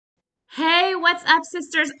Hey, what's up,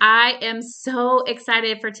 sisters? I am so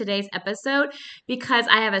excited for today's episode because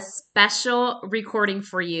I have a special recording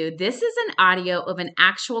for you. This is an audio of an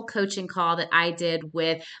actual coaching call that I did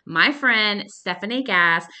with my friend Stephanie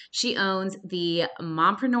Gass. She owns the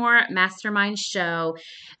Mompreneur Mastermind Show.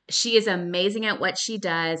 She is amazing at what she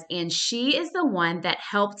does, and she is the one that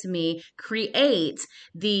helped me create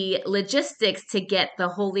the logistics to get the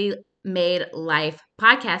Holy Made Life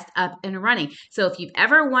podcast up and running. So if you've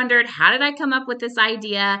ever wondered, how did I come up with this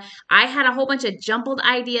idea? I had a whole bunch of jumbled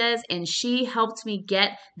ideas, and she helped me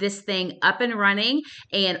get this thing up and running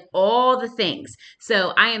and all the things.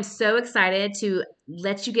 So I am so excited to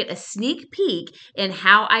let you get a sneak peek in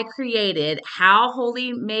how I created how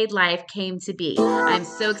Holy Made Life came to be. I'm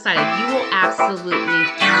so excited. You will absolutely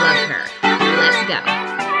love her. Let's go.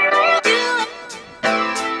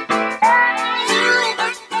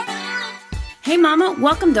 Hey mama,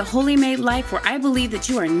 welcome to Holy Made Life, where I believe that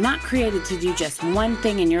you are not created to do just one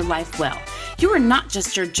thing in your life well. You are not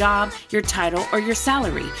just your job, your title, or your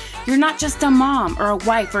salary. You're not just a mom or a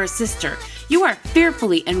wife or a sister. You are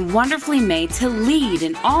fearfully and wonderfully made to lead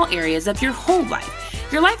in all areas of your whole life.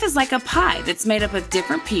 Your life is like a pie that's made up of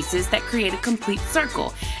different pieces that create a complete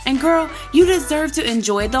circle. And girl, you deserve to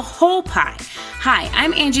enjoy the whole pie. Hi,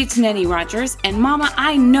 I'm Angie Tonetti Rogers, and mama,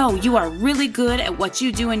 I know you are really good at what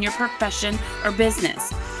you do in your profession or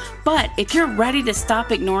business. But if you're ready to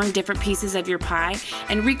stop ignoring different pieces of your pie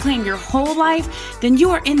and reclaim your whole life, then you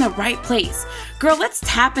are in the right place. Girl, let's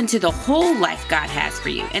tap into the whole life God has for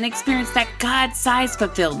you and experience that God-sized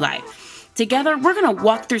fulfilled life. Together, we're going to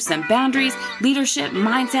walk through some boundaries, leadership,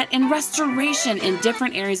 mindset, and restoration in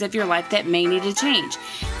different areas of your life that may need to change.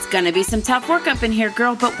 It's going to be some tough work up in here,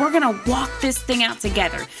 girl, but we're going to walk this thing out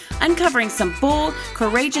together, uncovering some bold,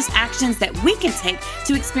 courageous actions that we can take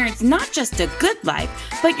to experience not just a good life,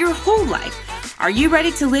 but your whole life. Are you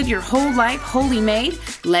ready to live your whole life wholly made?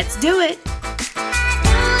 Let's do it.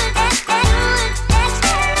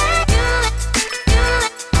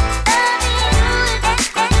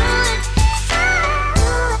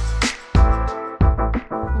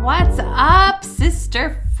 What's up,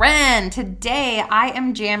 sister friend? Today I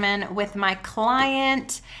am jamming with my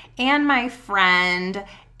client and my friend,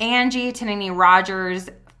 Angie Tonetti Rogers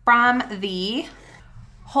from the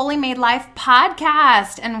Holy Made Life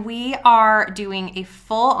podcast. And we are doing a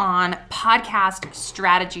full-on podcast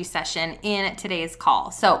strategy session in today's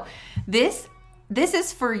call. So this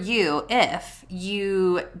is for you if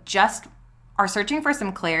you just are searching for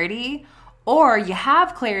some clarity, or you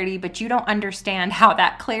have clarity, but you don't understand how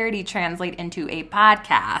that clarity translates into a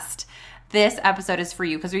podcast. This episode is for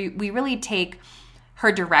you because we really take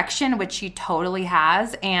her direction, which she totally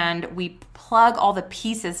has, and we plug all the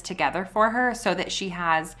pieces together for her so that she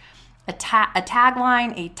has a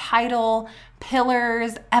tagline, a title,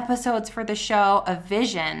 pillars, episodes for the show, a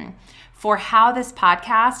vision for how this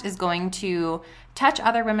podcast is going to touch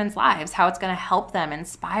other women's lives, how it's going to help them,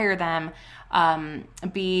 inspire them,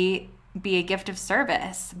 be a gift of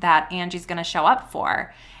service that Angie's going to show up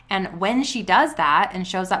for. And when she does that and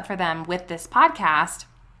shows up for them with this podcast,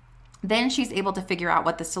 then she's able to figure out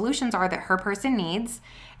what the solutions are that her person needs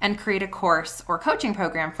and create a course or coaching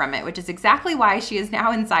program from it, which is exactly why she is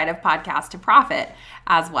now inside of Podcast to Profit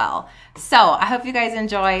as well. So I hope you guys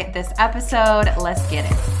enjoy this episode. Let's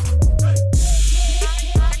get it.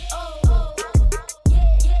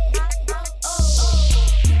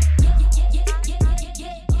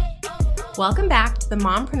 Welcome back to the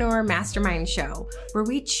Mompreneur Mastermind Show, where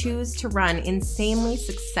we choose to run insanely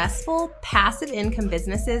successful passive income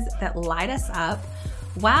businesses that light us up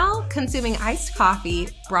while consuming iced coffee,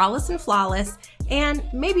 braless and flawless, and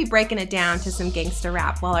maybe breaking it down to some gangster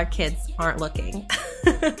rap while our kids aren't looking.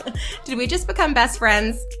 Did we just become best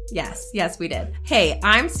friends? Yes, we did. Hey,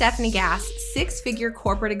 I'm Stephanie Gass, six-figure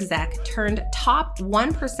corporate exec turned top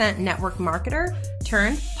 1% network marketer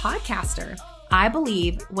turned podcaster. I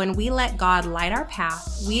believe when we let God light our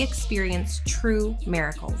path, we experience true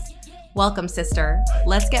miracles. Welcome, sister.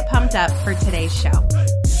 Let's get pumped up for today's show.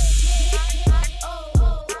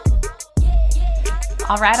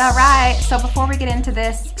 All right. So before we get into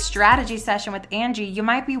this strategy session with Angie, you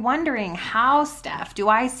might be wondering, how, Steph, do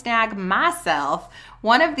I snag myself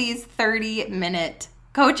one of these 30-minute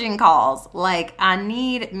coaching calls? Like, I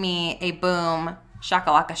need me a boom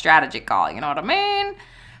shakalaka strategy call. You know what I mean?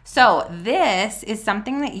 So this is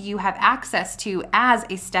something that you have access to as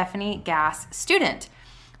a Stephanie Gass student.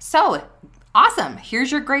 So awesome.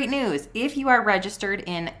 Here's your great news. If you are registered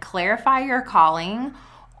in Clarify Your Calling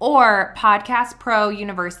or Podcast Pro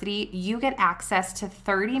University, you get access to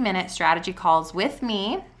 30-minute strategy calls with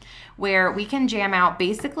me where we can jam out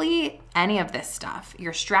basically any of this stuff.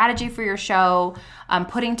 Your strategy for your show,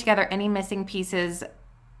 putting together any missing pieces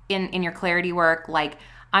in your clarity work. Like,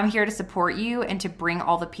 I'm here to support you and to bring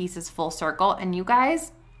all the pieces full circle. And you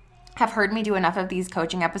guys have heard me do enough of these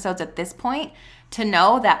coaching episodes at this point to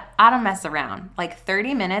know that I don't mess around. Like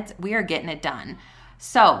 30 minutes, we are getting it done.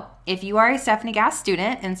 So if you are a Stephanie Gass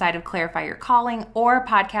student inside of Clarify Your Calling or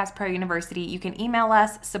Podcast Pro University, you can email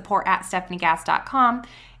us support@stephaniegass.com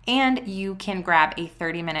and you can grab a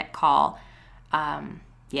 30-minute call. I'm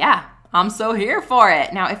so here for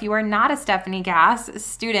it. Now, if you are not a Stephanie Gass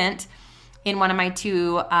student in one of my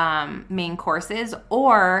two main courses,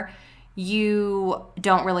 or you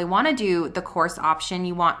don't really want to do the course option,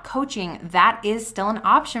 you want coaching, that is still an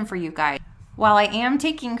option for you guys. While I am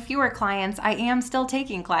taking fewer clients, I am still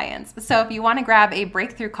taking clients. So if you want to grab a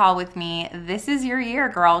breakthrough call with me, this is your year,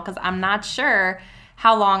 girl, because I'm not sure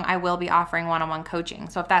how long I will be offering one-on-one coaching.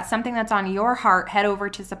 So if that's something that's on your heart, head over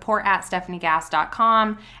to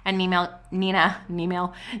support@stephaniegass.com and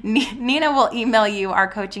Nina will email you our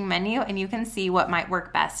coaching menu and you can see what might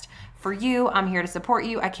work best for you. I'm here to support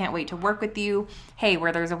you. I can't wait to work with you. Hey,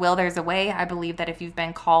 where there's a will, there's a way. I believe that if you've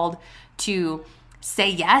been called to say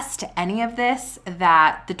yes to any of this,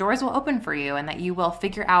 that the doors will open for you and that you will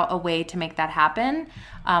figure out a way to make that happen.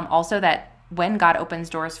 Also that when God opens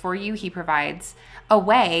doors for you, he provides a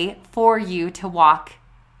way for you to walk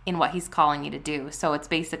in what he's calling you to do. So it's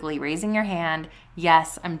basically raising your hand.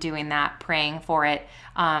 Yes, I'm doing that, praying for it,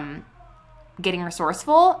 getting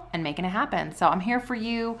resourceful and making it happen. So I'm here for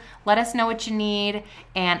you. Let us know what you need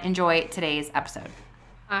and enjoy today's episode.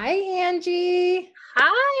 Hi, Angie.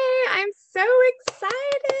 Hi, I'm so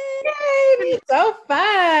excited. Yay, it's so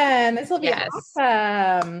fun. This will be Yes.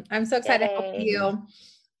 awesome. I'm so excited to help Yay. you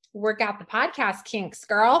work out the podcast kinks,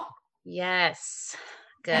 girl. Yes.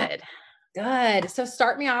 Good. Good. So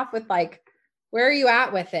start me off with like, where are you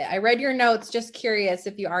at with it? I read your notes, just curious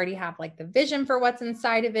if you already have like the vision for what's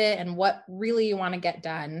inside of it and what really you want to get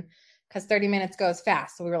done, because 30 minutes goes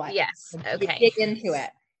fast. So we were like, Yes. Okay. dig into it.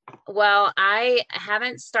 Well, I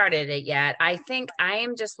haven't started it yet. I think I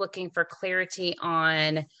am just looking for clarity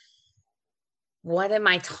on what am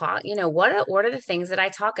I what are the things that I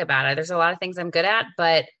talk about? There's a lot of things I'm good at,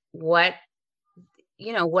 but what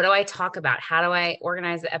do I talk about? How do I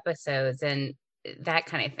organize the episodes and that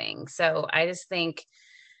kind of thing? So I just think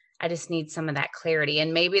I just need some of that clarity,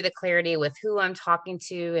 and maybe the clarity with who I'm talking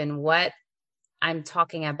to and what I'm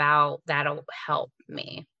talking about, that'll help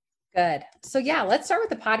me. Good. So yeah, let's start with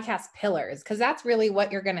the podcast pillars, because that's really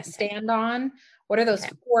what you're going to stand on. What are those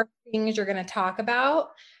 4 things you're going to talk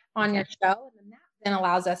about on your show? And then that then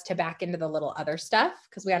allows us to back into the little other stuff,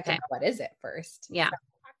 because we have to know what is it first. Yeah. So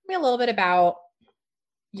talk to me a little bit about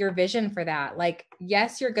your vision for that. Like,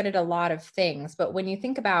 yes, you're good at a lot of things, but when you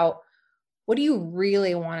think about what do you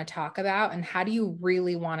really want to talk about and how do you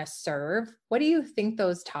really want to serve, what do you think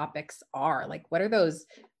those topics are? Like, what are those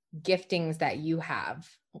giftings that you have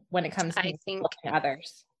when it comes to helping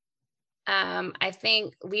others? I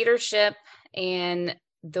think leadership and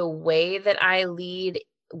the way that I lead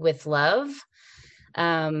with love,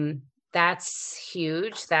 that's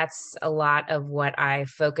huge. That's a lot of what I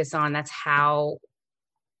focus on. That's how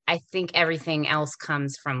I think everything else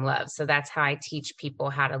comes from love. So that's how I teach people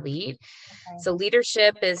how to lead. Okay. So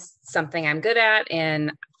leadership is something I'm good at.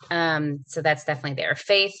 And so that's definitely there.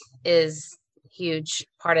 Faith is huge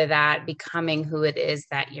part of that, becoming who it is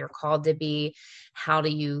that you're called to be. How do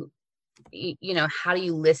you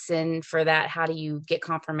listen for that? How do you get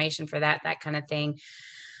confirmation for that kind of thing?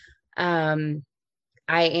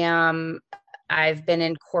 I've been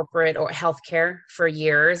in corporate or healthcare for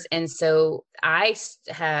years. And so I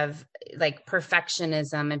have like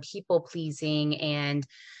perfectionism and people pleasing and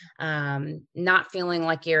not feeling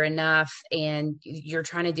like you're enough. And you're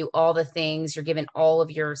trying to do all the things, you're giving all of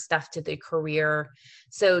your stuff to the career.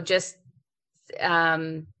 So just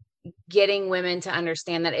getting women to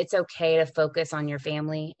understand that it's okay to focus on your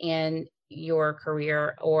family and your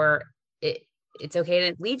career, or it's okay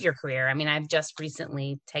to leave your career. I mean, I've just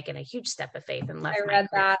recently taken a huge step of faith and left. I read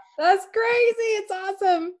that. That's crazy. It's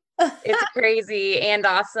awesome. It's crazy and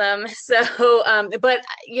awesome. So,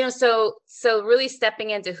 so really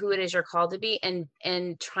stepping into who it is you're called to be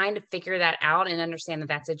and trying to figure that out and understand that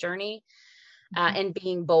that's a journey, and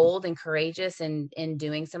being bold and courageous in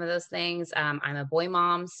doing some of those things. I'm a boy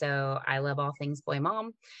mom, so I love all things boy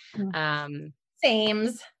mom.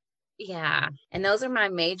 Sames. Yeah. And those are my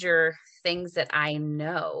major things that I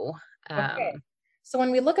know. Okay. So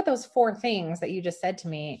when we look at those 4 things that you just said to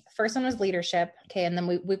me, first one was leadership. Okay. And then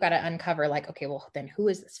we've got to uncover like, okay, well then who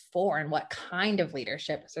is this for and what kind of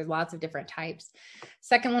leadership? So there's lots of different types.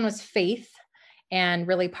 Second one was faith and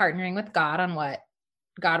really partnering with God on what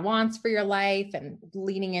God wants for your life and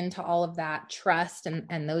leaning into all of that trust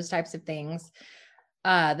and those types of things.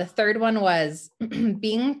 The third one was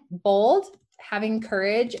being bold, having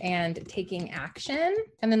courage and taking action.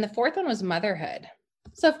 And then the fourth one was motherhood.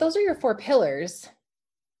 So if those are your 4 pillars,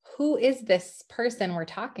 who is this person we're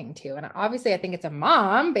talking to? And obviously I think it's a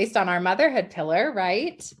mom based on our motherhood pillar,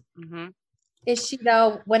 right? Mm-hmm. Is she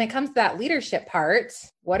though, when it comes to that leadership part,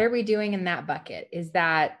 what are we doing in that bucket? Is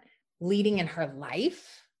that leading in her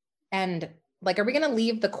life? And like, are we going to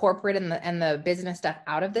leave the corporate and the business stuff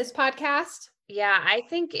out of this podcast? Yeah, I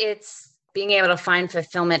think it's being able to find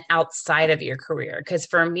fulfillment outside of your career. Because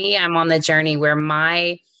for me, I'm on the journey where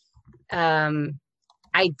my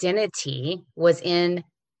identity was in,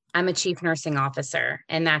 I'm a chief nursing officer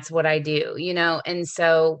and that's what I do, And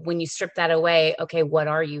so when you strip that away, okay, what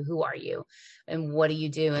are you? Who are you? And what do you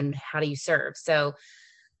do? And how do you serve? So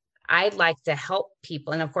I'd like to help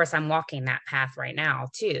people. And of course, I'm walking that path right now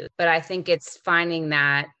too. But I think it's finding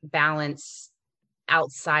that balance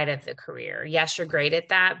outside of the career. Yes, you're great at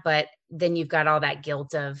that, but then you've got all that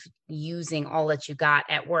guilt of using all that you got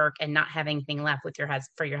at work and not having anything left with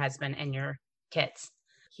for your husband and your kids.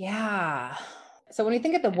 Yeah. So when we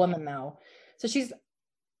think of the woman though, so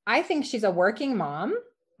I think she's a working mom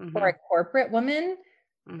or a corporate woman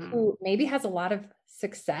who maybe has a lot of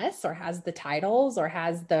success or has the titles or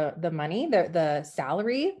has the money, the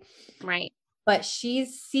salary. Right. But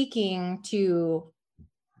she's seeking to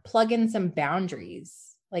plug in some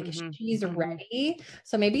boundaries. Like she's ready.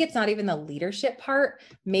 So maybe it's not even the leadership part.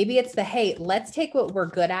 Maybe it's hey, let's take what we're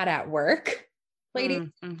good at work, ladies,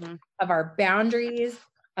 of our boundaries,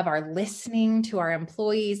 of our listening to our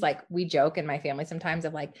employees. Like we joke in my family sometimes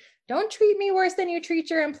of like, don't treat me worse than you treat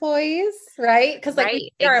your employees. Right. Cause like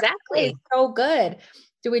exactly. So good.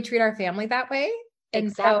 Do we treat our family that way? And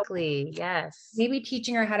exactly. So yes. Maybe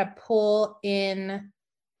teaching her how to pull in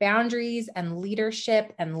boundaries and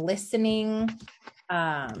leadership and listening,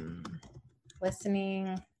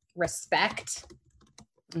 respect,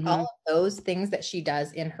 all of those things that she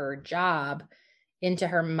does in her job into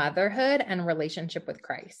her motherhood and relationship with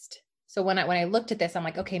Christ. So when I looked at this, I'm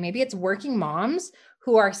like, okay, maybe it's working moms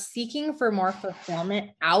who are seeking for more fulfillment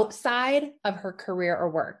outside of her career or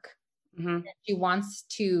work. She wants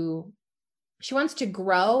to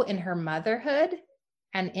grow in her motherhood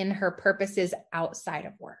and in her purposes outside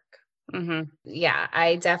of work. Yeah,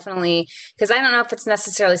 I definitely, because I don't know if it's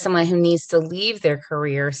necessarily someone who needs to leave their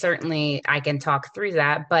career. Certainly I can talk through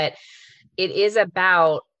that, but it is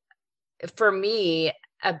about, for me,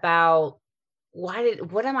 about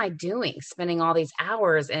what am I doing? Spending all these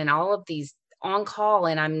hours and all of these on call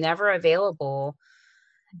and I'm never available.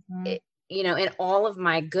 And all of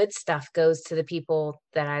my good stuff goes to the people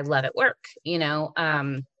that I love at work,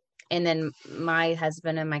 and then my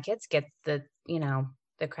husband and my kids get the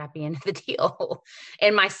crappy end of the deal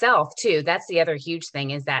and myself too. That's the other huge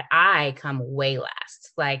thing is that I come way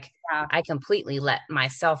last. I completely let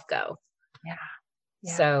myself go.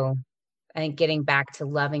 Yeah. So I think getting back to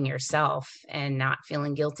loving yourself and not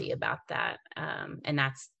feeling guilty about that. And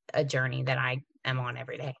that's a journey that I am on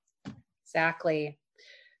every day. Exactly.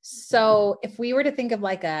 So if we were to think of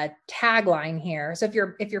like a tagline here, so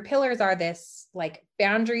if your pillars are this like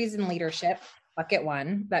boundaries and leadership, bucket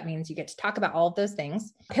 1, that means you get to talk about all of those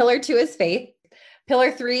things. Pillar 2 is faith. Pillar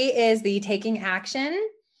 3 is the taking action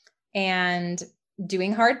and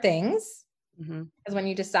doing hard things. Because when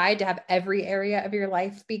you decide to have every area of your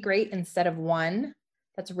life be great instead of one,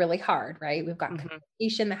 that's really hard, right? We've got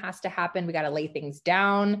communication that has to happen. We got to lay things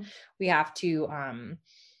down. We have to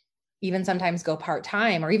even sometimes go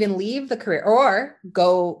part-time or even leave the career or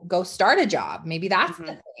go start a job. Maybe that's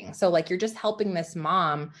the thing. So like you're just helping this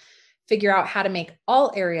mom figure out how to make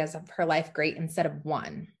all areas of her life great instead of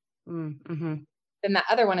one. Then the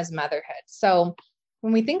other one is motherhood. So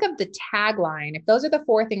when we think of the tagline, if those are the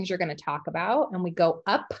 4 things you're going to talk about and we go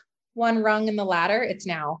up one rung in the ladder, it's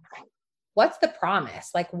now, what's the promise?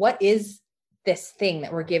 Like, what is this thing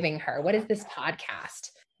that we're giving her? What is this podcast?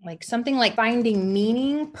 Like something like finding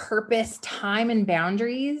meaning, purpose, time, and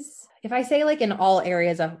boundaries. If I say like in all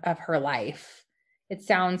areas of her life, it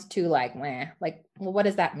sounds too like, meh, like, well, what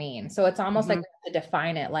does that mean? So it's almost like to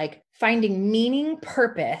define it, like finding meaning,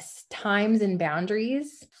 purpose, times, and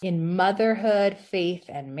boundaries in motherhood, faith,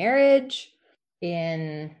 and marriage,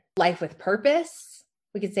 in life with purpose.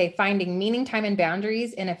 We could say finding meaning, time, and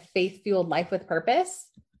boundaries in a faith-fueled life with purpose.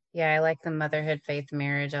 Yeah, I like the motherhood, faith,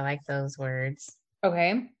 marriage. I like those words.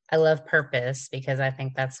 Okay. I love purpose because I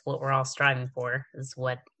think that's what we're all striving for is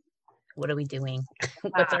what are we doing?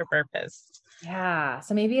 What's our purpose? Yeah.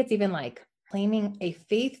 So maybe it's even like claiming a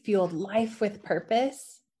faith-fueled life with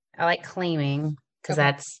purpose. I like claiming because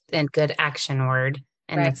Okay. that's a good action word.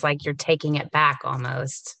 And Right. it's like you're taking it back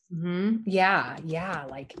almost. Yeah. Yeah.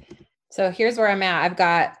 Like, so here's where I'm at.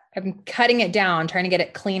 I'm cutting it down, trying to get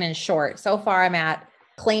it clean and short. So far, I'm at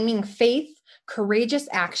claiming faith, courageous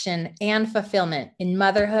action, and fulfillment in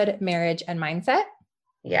motherhood, marriage, and mindset.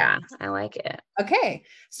 Yeah, I like it. Okay.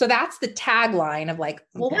 So that's the tagline of like,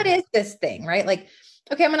 well, Okay. what is this thing? Right? Like,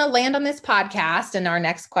 okay, I'm going to land on this podcast. And our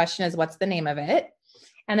next question is, what's the name of it?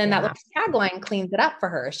 And then that little tagline cleans it up for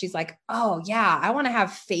her. She's like, oh, yeah, I want to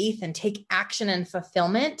have faith and take action and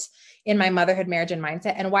fulfillment in my motherhood, marriage, and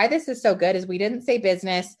mindset. And why this is so good is we didn't say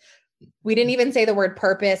business. We didn't even say the word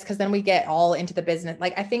purpose because then we get all into the business.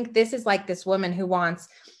 Like, I think this is like this woman who wants,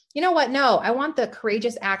 you know what? No, I want the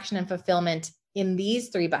courageous action and fulfillment in these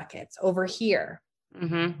 3 buckets over here. I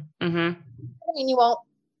mean, you all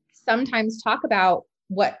sometimes talk about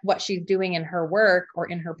what she's doing in her work or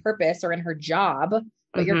in her purpose or in her job,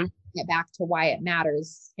 but you're bringing it back to why it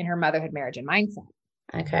matters in her motherhood, marriage, and mindset.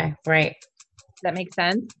 Okay. Right. Does that make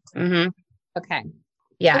sense? Okay.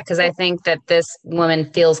 Yeah. Because I think that this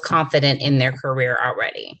woman feels confident in their career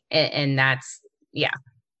already. And that's, yeah.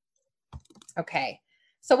 Okay.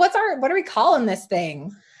 So what are we calling this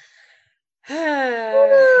thing?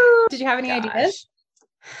 Did you have any ideas?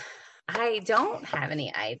 I don't have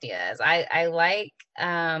any ideas. I like,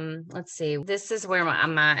 let's see, this is where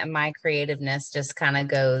my creativeness just kind of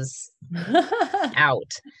goes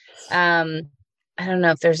out. I don't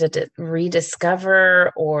know if there's a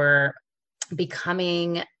rediscover or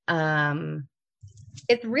becoming,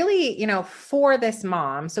 it's really, for this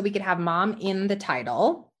mom. So we could have mom in the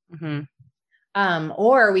title.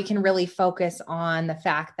 Or we can really focus on the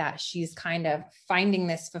fact that she's kind of finding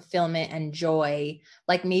this fulfillment and joy.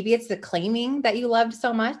 Like maybe it's the claiming that you loved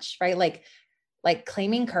so much, right? Like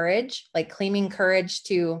claiming courage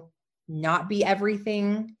to not be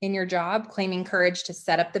everything in your job, claiming courage to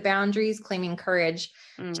set up the boundaries, claiming courage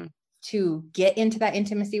to get into that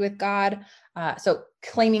intimacy with God. So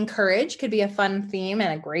claiming courage could be a fun theme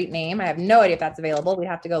and a great name. I have no idea if that's available. We'd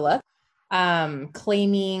have to go look.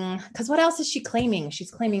 Claiming, because what else is she claiming? She's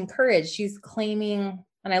claiming courage. She's claiming,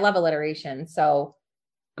 and I love alliteration. So,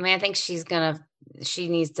 I mean, I think she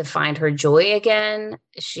needs to find her joy again.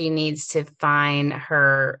 She needs to find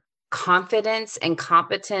her confidence and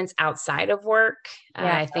competence outside of work.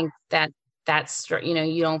 Yeah. I think that's,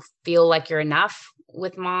 you don't feel like you're enough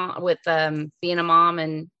with being a mom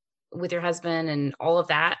and with your husband and all of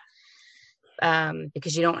that,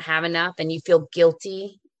 because you don't have enough and you feel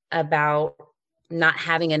guilty about not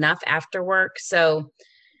having enough after work. So,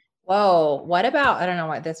 whoa, what about, I don't know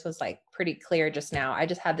what this was like pretty clear just now. I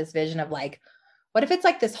just had this vision of like, what if it's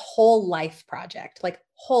like this whole life project, like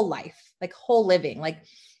whole life, like whole living, like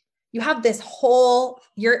you have this whole,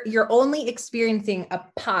 you're only experiencing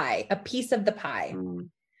a piece of the pie.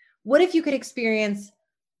 What if you could experience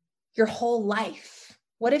your whole life?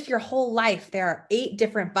 What if your whole life, there are 8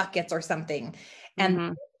 different buckets or something?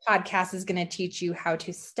 And podcast is going to teach you how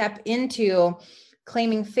to step into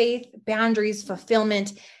claiming faith, boundaries,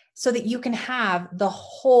 fulfillment, so that you can have the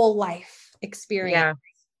whole life experience. Yeah,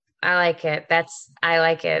 I like it. I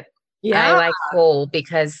like it. Yeah. I like whole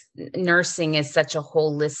because nursing is such a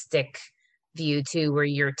holistic view too, where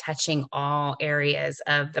you're touching all areas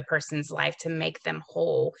of the person's life to make them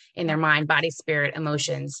whole in their mind, body, spirit,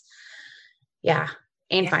 emotions. Yeah.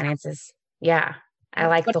 And finances. Yeah. I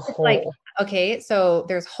like the whole. Like, okay. So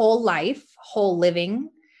there's whole life, whole living.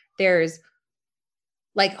 There's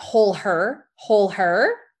like whole her.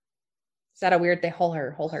 Is that a weird thing?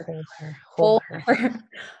 Whole her. Whole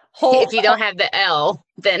if you don't have the L,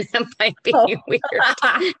 then it might be weird.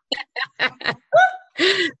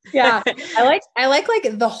 Yeah. I like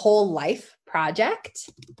the whole life project.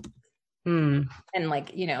 And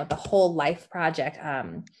like, the whole life project,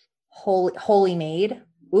 holy made.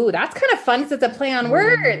 Ooh, that's kind of fun because it's a play on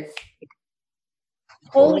words.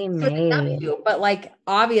 Holy made. But like,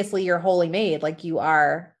 obviously you're holy made. Like you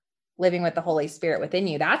are living with the Holy Spirit within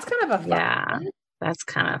you. That's kind of a fun. Yeah, that's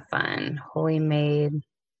kind of fun. Holy made.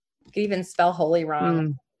 You could even spell holy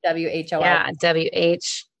wrong. WHOL. Yeah, WH.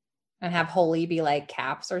 And have holy be like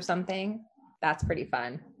caps or something. That's pretty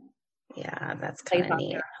fun. Yeah, that's kind of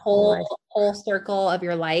neat. Whole circle of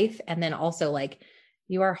your life. And then also like,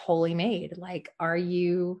 you are wholly made. Like, are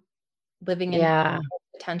you living in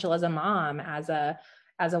potential as a mom, as a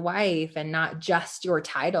wife, and not just your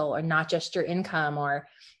title or not just your income or,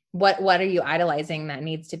 What are you idolizing that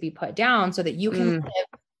needs to be put down so that you can live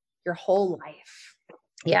your whole life?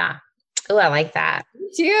 Yeah. Oh, I like that. Me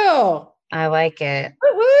too. I like it.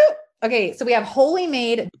 Woo-woo. Okay. So we have holy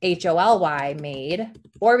made, HOLY made,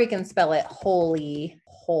 or we can spell it holy,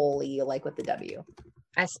 like with the W.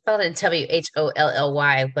 I spelled it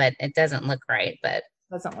WHOLLY, but it doesn't look right, but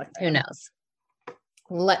Doesn't look right. who knows?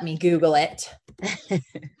 Let me Google it.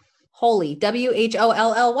 Holy,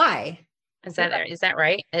 WHOLLY. Is that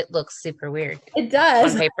right? It looks super weird It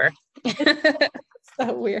does. on paper.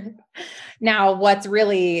 So weird. Now, what's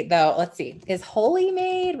really though, let's see, is holy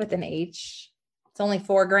made with an H? It's only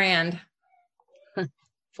 $4,000.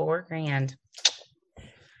 $4,000.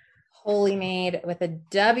 Holy made with a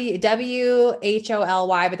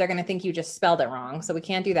WHOLY, but they're going to think you just spelled it wrong. So we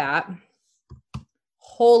can't do that.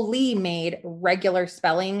 Holy made, regular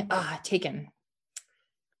spelling, taken.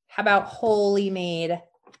 How about holy made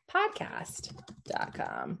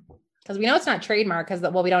podcast.com? Because we know it's not trademark because,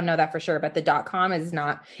 well, we don't know that for sure, but the .com is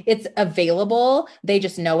not, it's available. They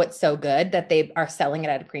just know it's so good that they are selling it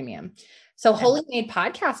at a premium. So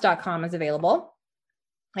holymadepodcast.com is available.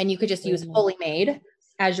 And you could just use Holy Made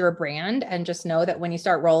as your brand and just know that when you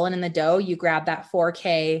start rolling in the dough, you grab that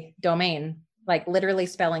 4K domain, like literally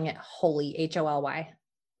spelling it holy, HOLY.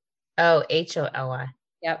 Oh, HOLY.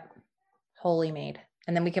 Yep. Holy Made.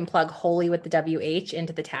 And then we can plug holy with the WH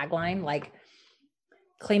into the tagline, like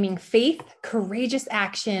claiming faith, courageous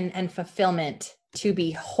action, and fulfillment to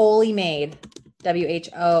be wholly made,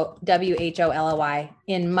 WHOLY,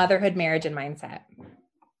 in motherhood, marriage, and mindset.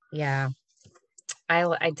 Yeah.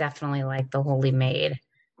 I definitely like the holy made.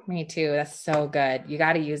 Me too. That's so good. You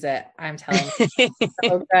got to use it. I'm telling you. It's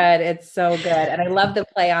so good. It's so good. And I love the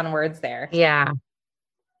play on words there. Yeah.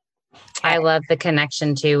 I love the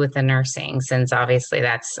connection too with the nursing, since obviously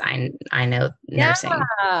that's, I know nursing.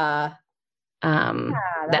 Yeah.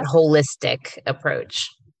 That holistic approach.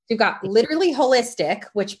 You've got literally holistic,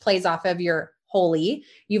 which plays off of your holy.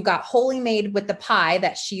 You've got holy made with the pie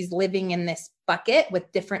that she's living in this bucket with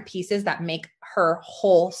different pieces that make her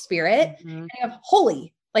whole spirit. Mm-hmm. And you have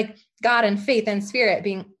holy, like God and faith and spirit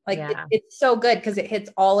being like, it's so good because it hits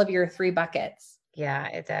all of your 3 buckets. Yeah,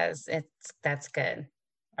 it does. That's good.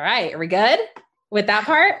 All right. Are we good with that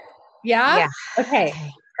part? Yeah. Yeah. Okay.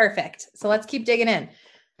 Perfect. So let's keep digging in.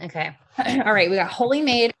 Okay. All right. We got Holy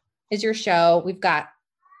Made is your show. We've got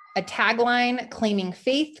a tagline claiming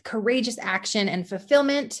faith, courageous action, and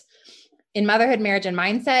fulfillment in motherhood, marriage, and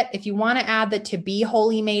mindset. If you want to add the to be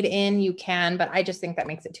holy made in, you can, but I just think that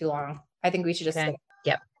makes it too long. I think we should just stick.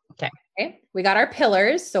 Yep. Okay. We got our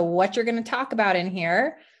pillars. So what you're going to talk about in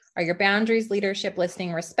here are your boundaries, leadership,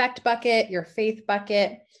 listening, respect bucket, your faith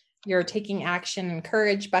bucket, your taking action and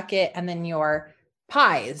courage bucket, and then your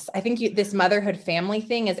pies. I think this motherhood family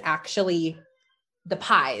thing is actually the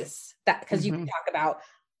pies that, because you can talk about,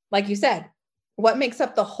 like you said, what makes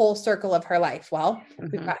up the whole circle of her life? Well,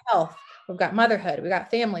 we've got health, we've got motherhood, we've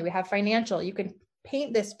got family, we have financial. You can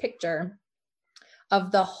paint this picture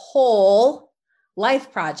of the whole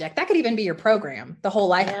life project. That could even be your program, the whole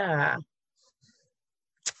life. Yeah.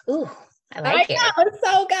 Ooh, I like it. It's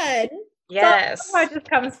so good. Yes. So it just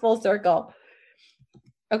comes full circle.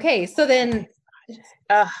 Okay. So then.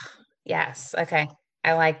 Yes. Okay.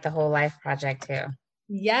 I like the whole life project too.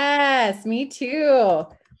 Yes, me too.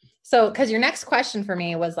 So, because your next question for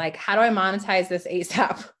me was like, how do I monetize this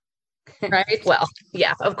ASAP? Right? Well,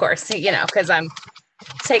 yeah, of course, because I'm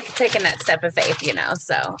taking that step of faith,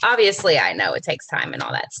 so obviously I know it takes time and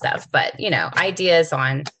all that stuff, but, ideas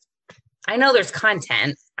on, I know there's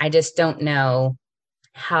content. I just don't know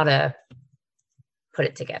how to put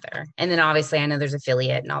it together. And then obviously I know there's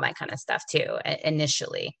affiliate and all that kind of stuff too,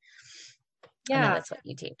 initially. Yeah. I know that's what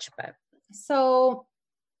you teach, but. So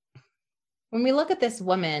when we look at this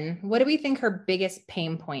woman, what do we think her biggest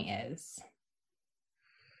pain point is?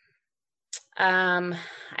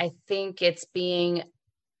 I think it's being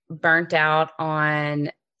burnt out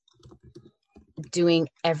on doing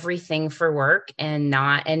everything for work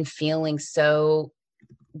and feeling so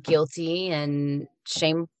guilty and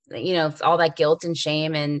shame, all that guilt and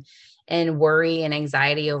shame and worry and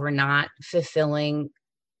anxiety over not fulfilling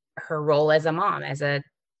her role as a mom, as a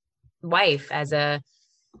wife, as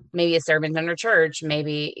maybe a servant in her church,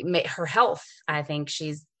 maybe her health. I think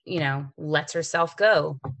she's, lets herself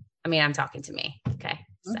go. I mean, I'm talking to me. Okay.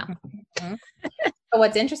 So So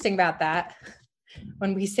what's interesting about that,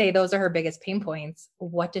 when we say those are her biggest pain points,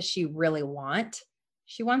 what does she really want?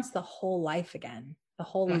 She wants the whole life again, the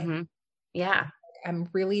whole life. Yeah. I'm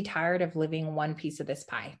really tired of living one piece of this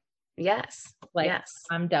pie. Yes. Like, yes.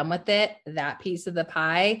 I'm done with it. That piece of the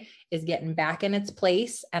pie is getting back in its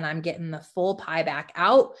place, and I'm getting the full pie back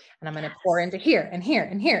out, and I'm going to pour into here and here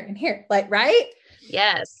and here and here. Like, right?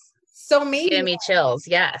 Yes. So It's maybe, giving me chills.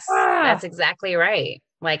 Yes. That's exactly right.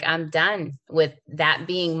 Like, I'm done with that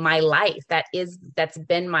being my life. That's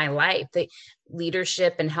been my life. The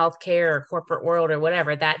leadership and healthcare or corporate world or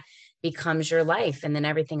whatever, that becomes your life, and then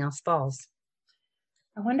everything else falls.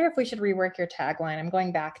 I wonder if we should rework your tagline. I'm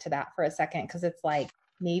going back to that for a second, because it's like,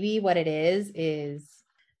 maybe what it is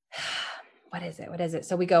what is it? What is it?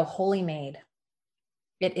 So we go Holy Maid.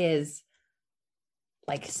 It is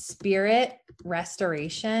like spirit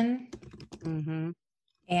restoration. Mm-hmm.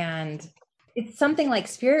 And it's something like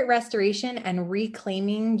spirit restoration and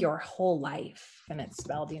reclaiming your whole life. And it's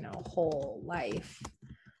spelled, whole life,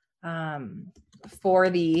 for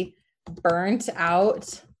the burnt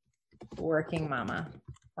out working mama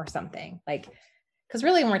or something, like, because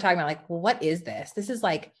really when we're talking about like, well, what is this? This is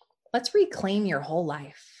like, let's reclaim your whole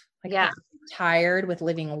life. Like, Yeah. Tired with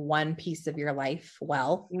living one piece of your life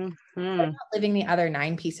well, living the other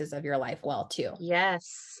 9 pieces of your life well too.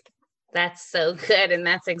 Yes. That's so good. And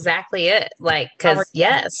that's exactly it. Like, because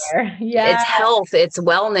yes, it's health, it's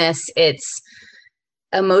wellness, it's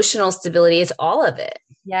emotional stability, it's all of it.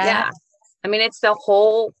 Yeah. I mean, it's the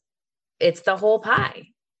whole pie.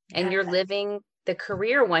 And you're living the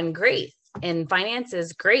career one great, and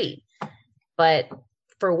finances great. But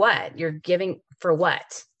for what? You're giving for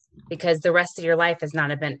what? Because the rest of your life is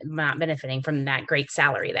not benefiting from that great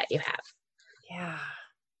salary that you have. Yeah.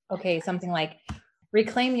 Okay. Something like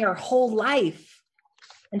reclaim your whole life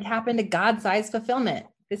and tap into God-sized fulfillment.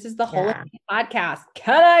 This is the whole podcast.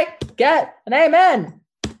 Can I get an amen?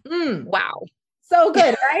 Wow. So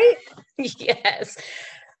good, right? Yes.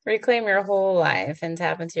 Reclaim your whole life and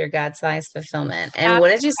tap into your God-sized fulfillment. And what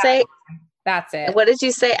did you say? That's it. What did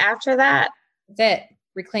you say after that? That's it.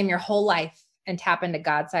 Reclaim your whole life and tap into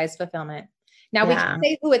God-sized fulfillment. Now we can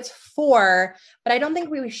say who it's for, but I don't think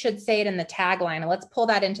we should say it in the tagline. Let's pull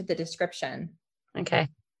that into the description. Okay.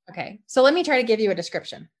 So let me try to give you a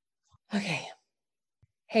description. Okay.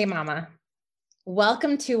 Hey, mama.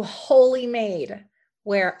 Welcome to Holy Maid,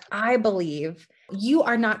 where I believe you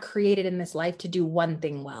are not created in this life to do one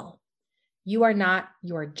thing well. You are not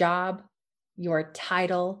your job, your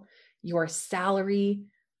title, your salary,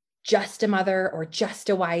 just a mother or just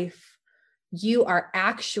a wife. You are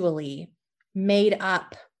actually made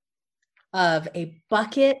up of a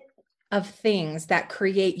bucket of things that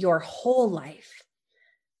create your whole life.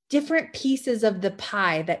 Different pieces of the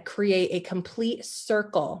pie that create a complete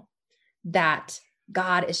circle that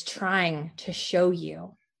God is trying to show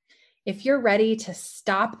you. If you're ready to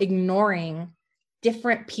stop ignoring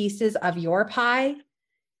different pieces of your pie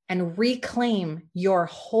and reclaim your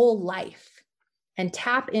whole life and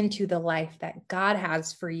tap into the life that God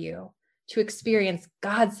has for you to experience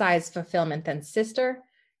God-sized fulfillment, then sister,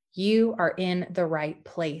 you are in the right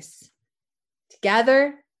place.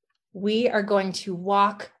 Together, we are going to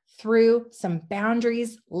walk through some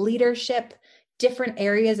boundaries, leadership, different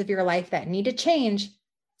areas of your life that need to change.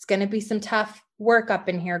 It's going to be some tough work up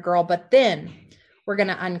in here, girl, but then we're going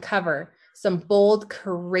to uncover some bold,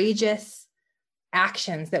 courageous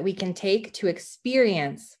actions that we can take to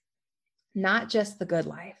experience not just the good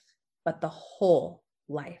life, but the whole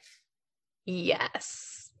life.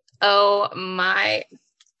 Yes. Oh my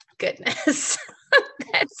goodness.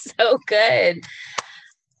 That's so good.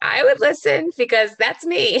 I would listen because that's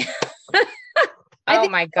me. Oh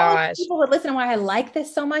my gosh. People would listen. Why I like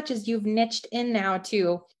this so much is you've niched in now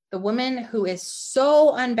to the woman who is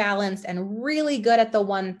so unbalanced and really good at the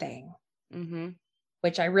one thing,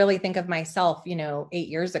 which I really think of myself, 8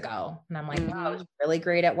 years ago. And I'm like, wow, I was really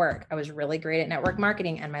great at work. I was really great at network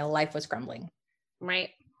marketing and my life was crumbling. Right.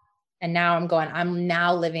 And now I'm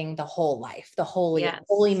now living the whole life, the holy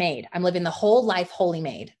maid. I'm living the whole life, holy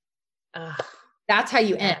maid. That's how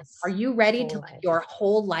you end. Are you ready to live your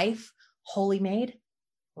whole life, holy maid?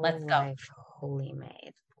 Let's go. Life, holy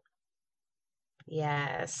maid.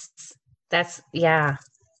 Yes.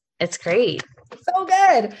 It's great. So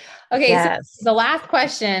good. Okay. So the last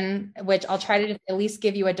question, which I'll try to just at least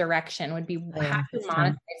give you a direction, would be how to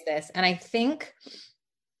monetize this. And I think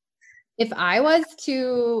if I was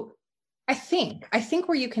to, I think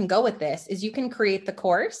where you can go with this is you can create the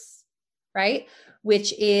course, right?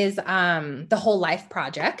 Which is the Whole Life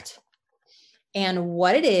Project. And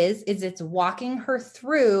what it is it's walking her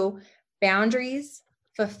through boundaries,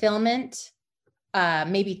 fulfillment,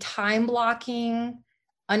 maybe time blocking,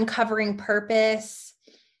 uncovering purpose,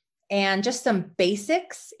 and just some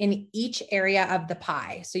basics in each area of the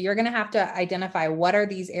pie. So you're going to have to identify what are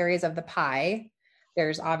these areas of the pie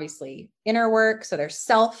There's obviously inner work. So there's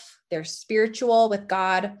self, there's spiritual with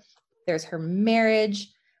God, there's her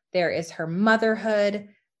marriage, there is her motherhood,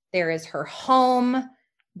 there is her home,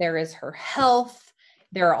 there is her health.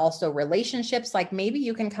 There are also relationships. Like maybe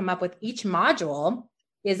you can come up with each module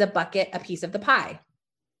is a bucket, a piece of the pie.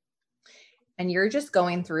 And you're just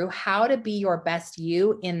going through how to be your best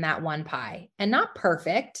you in that one pie, and not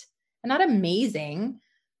perfect and not amazing,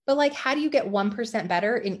 but like, how do you get 1%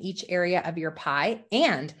 better in each area of your pie?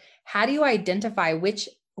 And how do you identify which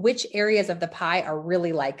areas of the pie are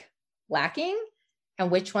really like lacking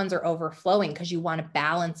and which ones are overflowing? Because you want to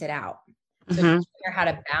balance it out. So teach her how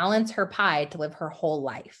to balance her pie to live her whole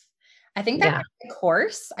life. I think that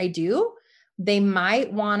course I do. They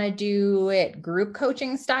might want to do it group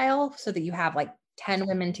coaching style so that you have like 10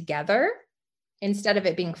 women together instead of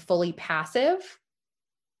it being fully passive.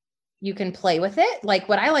 You can play with it. Like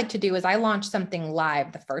what I like to do is I launch something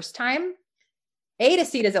live the first time. A to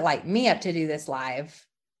see, does it light me up to do this live?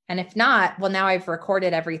 And if not, well, now I've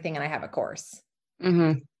recorded everything and I have a course.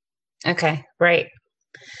 Okay, right.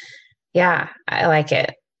 Yeah, I like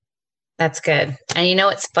it. That's good. And you know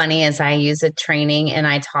what's funny is I use a training and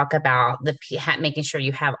I talk about making sure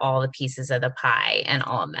you have all the pieces of the pie and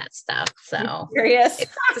all of that stuff. So serious?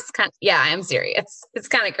 It's just I'm serious. It's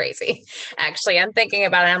kind of crazy. Actually, I'm thinking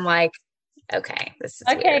about it. I'm like, okay, this is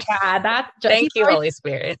weird. God, thank you, Holy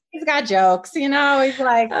Spirit. He's got jokes, he's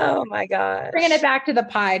like, oh my gosh, bringing it back to the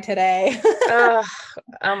pie today. oh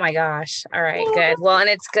my gosh. All right, good. Well, and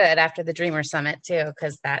it's good after the Dreamer Summit too,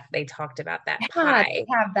 because that they talked about that pie. They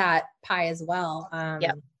have that pie as well.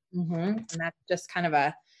 Yep. And that's just kind of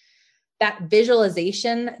that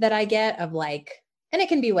visualization that I get of like, and it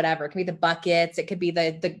can be whatever. It can be the buckets. It could be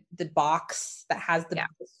the box that has the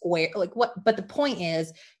square, like what, but the point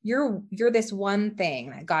is you're this one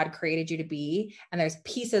thing that God created you to be. And there's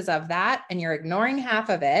pieces of that and you're ignoring half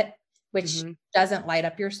of it, which doesn't light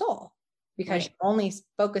up your soul because you're only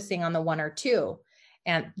focusing on the one or two.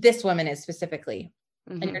 And this woman is specifically,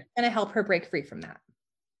 and you're going to help her break free from that.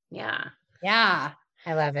 Yeah. Yeah.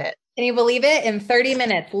 I love it. Can you believe it? In 30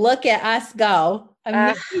 minutes, look at us go.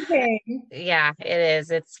 Amazing. Yeah, it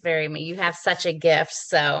is. It's you have such a gift.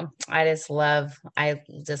 So I just love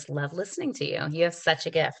listening to you. You have such a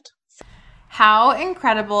gift. How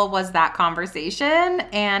incredible was that conversation?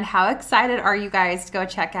 And how excited are you guys to go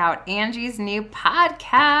check out Angie's new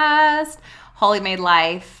podcast, Holy Made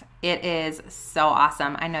Life? It is so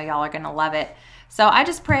awesome. I know y'all are going to love it. So I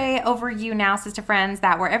just pray over you now, sister friends,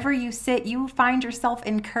 that wherever you sit, you find yourself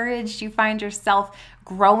encouraged, you find yourself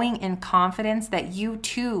growing in confidence that you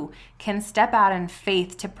too can step out in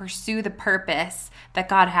faith to pursue the purpose that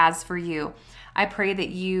God has for you. I pray that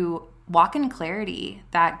you walk in clarity,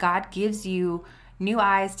 that God gives you new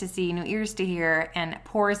eyes to see, new ears to hear, and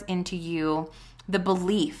pours into you the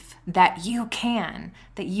belief that you can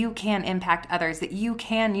impact others, that you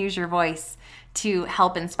can use your voice to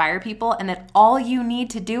help inspire people, and that all you need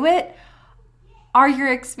to do it are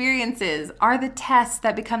your experiences, are the tests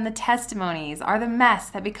that become the testimonies, are the mess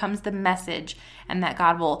that becomes the message, and that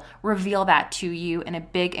God will reveal that to you in a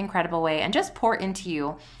big, incredible way and just pour into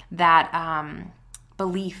you that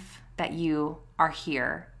belief that you are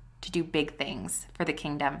here to do big things for the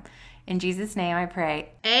kingdom. In Jesus' name I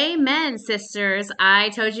pray. Amen, sisters. I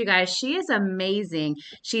told you guys, she is amazing.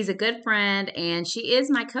 She's a good friend and she is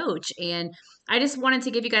my coach. And I just wanted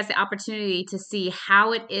to give you guys the opportunity to see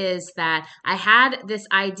how it is that I had this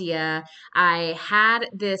idea, I had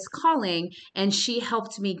this calling, and she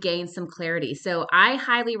helped me gain some clarity. So I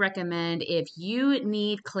highly recommend, if you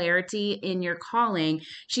need clarity in your calling,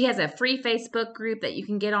 she has a free Facebook group that you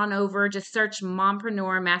can get on over. Just search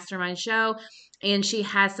Mompreneur Mastermind Show. And she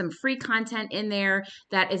has some free content in there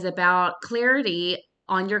that is about clarity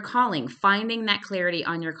on your calling, finding that clarity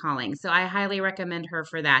on your calling. So I highly recommend her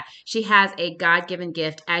for that. She has a God-given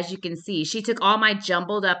gift. As you can see, she took all my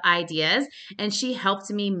jumbled up ideas and she helped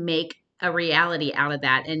me make a reality out of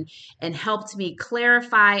that and helped me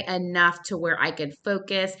clarify enough to where I could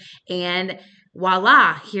focus. And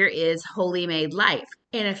voila, here is Holy Made Life.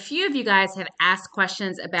 And a few of you guys have asked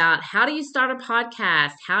questions about how do you start a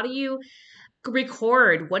podcast? How do you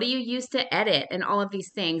record? What do you use to edit and all of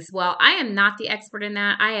these things? Well, I am not the expert in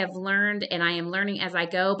that. I have learned and I am learning as I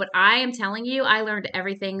go, but I am telling you, I learned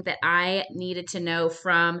everything that I needed to know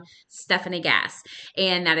from Stephanie Gass.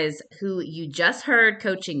 And that is who you just heard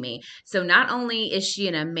coaching me. So not only is she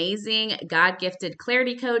an amazing God-gifted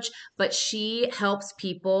clarity coach, but she helps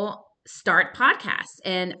people start podcasts,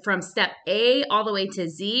 and from step A all the way to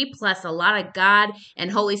Z, plus a lot of God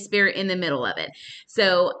and Holy Spirit in the middle of it.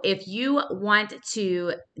 So if you want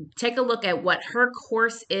to take a look at what her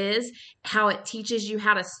course is, how it teaches you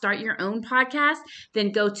how to start your own podcast,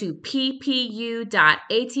 then go to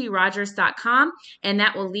ppu.atrogers.com, and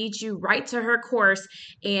that will lead you right to her course,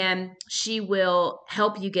 and she will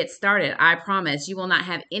help you get started. I promise you will not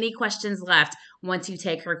have any questions left once you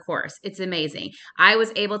take her course. It's amazing. I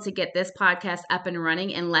was able to get this podcast up and running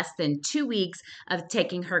in less than 2 weeks of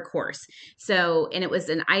taking her course. So, and it was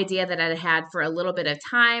an idea that I had for a little bit of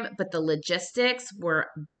time, but the logistics were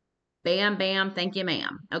bam, bam, thank you,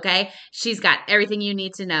 ma'am. Okay. She's got everything you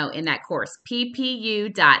need to know in that course.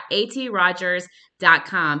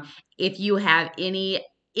 ppu.atrogers.com if you have any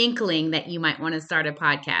inkling that you might want to start a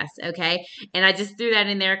podcast. Okay. And I just threw that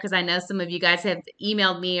in there because I know some of you guys have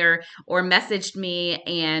emailed me or messaged me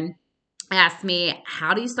and asked me,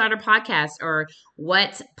 how do you start a podcast, or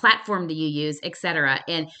what platform do you use, etc.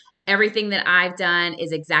 And everything that I've done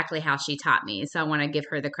is exactly how she taught me. So I want to give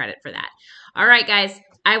her the credit for that. All right, guys,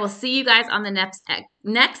 I will see you guys on the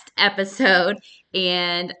next episode.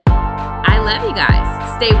 And I love you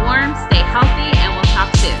guys. Stay warm, stay healthy, and we'll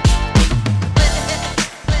talk soon.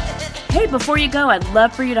 Hey, before you go, I'd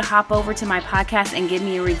love for you to hop over to my podcast and give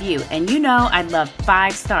me a review. And you know I'd love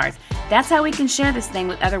 5 stars. That's how we can share this thing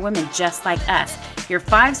with other women just like us. Your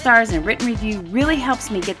 5 stars and written review really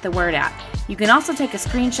helps me get the word out. You can also take a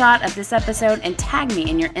screenshot of this episode and tag me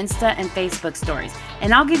in your Insta and Facebook stories,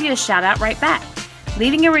 and I'll give you a shout out right back.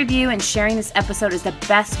 Leaving a review and sharing this episode is the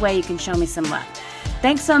best way you can show me some love.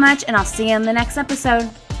 Thanks so much, and I'll see you in the next episode.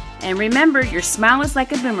 And remember, your smile is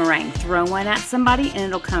like a boomerang. Throw one at somebody and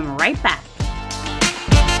it'll come right back.